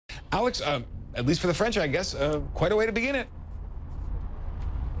Alex, at least for the French, I guess, quite a way to begin it.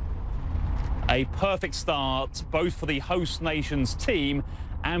 A perfect start, both for the host nation's team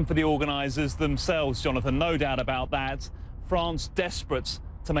and for the organisers themselves, Jonathan. No doubt about that. France desperate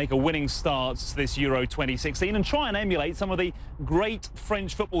to make a winning start to this Euro 2016 and try and emulate some of the great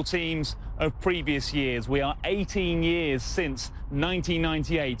French football teams of previous years. We are 18 years since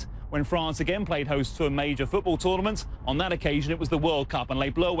 1998, when France again played host to a major football tournament. On that occasion, it was the World Cup, and Les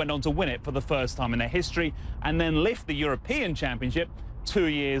Bleus went on to win it for the first time in their history and then lift the European Championship 2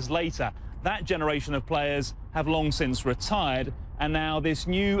 years later. That generation of players have long since retired, and now this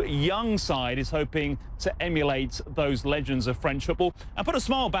new young side is hoping to emulate those legends of French football and put a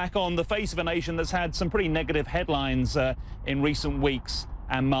smile back on the face of a nation that's had some pretty negative headlines in recent weeks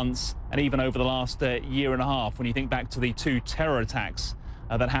and months, and even over the last year and a half, when you think back to the 2 terror attacks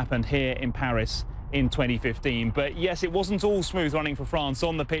that happened here in Paris in 2015. But yes, it wasn't all smooth running for France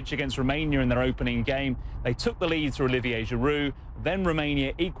on the pitch against Romania in their opening game. They took the lead through Olivier Giroud, then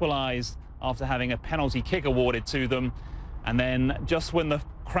Romania equalised after having a penalty kick awarded to them. And then just when the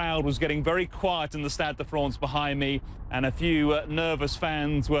crowd was getting very quiet in the Stade de France behind me, and a few nervous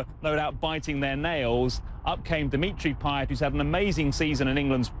fans were no doubt biting their nails, up came Dimitri Payet, who's had an amazing season in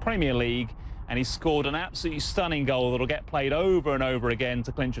England's Premier League, and he scored an absolutely stunning goal that'll get played over and over again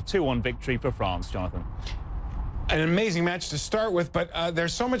to clinch a 2-1 victory for France, Jonathan. An amazing match to start with, but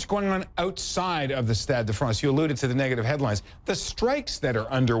there's so much going on outside of the Stade de France. You alluded to the negative headlines. The strikes that are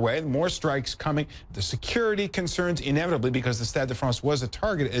underway, more strikes coming, the security concerns inevitably, because the Stade de France was a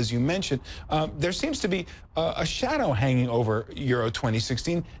target, as you mentioned. There seems to be a shadow hanging over Euro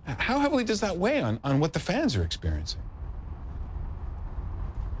 2016. How heavily does that weigh on what the fans are experiencing?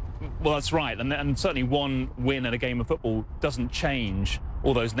 Well, that's right, and certainly one win at a game of football doesn't change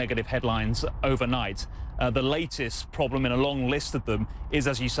all those negative headlines overnight. The latest problem in a long list of them is,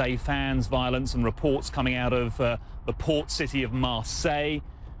 as you say, fans, violence, and reports coming out of the port city of Marseille,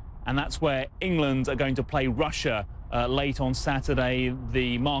 and that's where England are going to play Russia late on Saturday,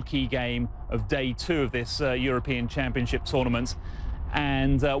 the marquee game of day 2 of this European Championship tournament.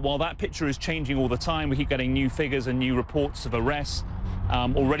 And while that picture is changing all the time, we keep getting new figures and new reports of arrests.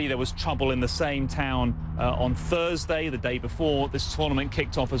 Already there was trouble in the same town on Thursday, the day before this tournament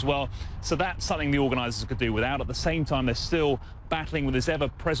kicked off as well. So that's something the organisers could do without. At the same time, they're still battling with this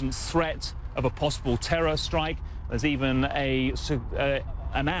ever-present threat of a possible terror strike. There's even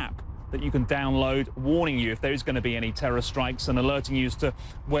an app that you can download warning you if there is going to be any terror strikes and alerting you as to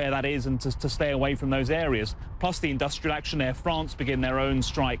where that is and to stay away from those areas. Plus the industrial action. Air France begin their own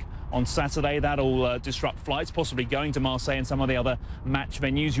strike on Saturday. That'll disrupt flights, possibly going to Marseille and some of the other match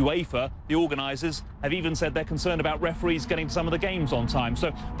venues. UEFA, the organisers, have even said they're concerned about referees getting to some of the games on time.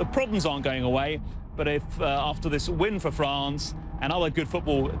 So the problems aren't going away, but if after this win for France and other good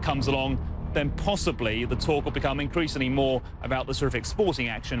football comes along, then possibly the talk will become increasingly more about the terrific sporting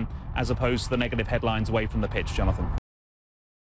action as opposed to the negative headlines away from the pitch, Jonathan.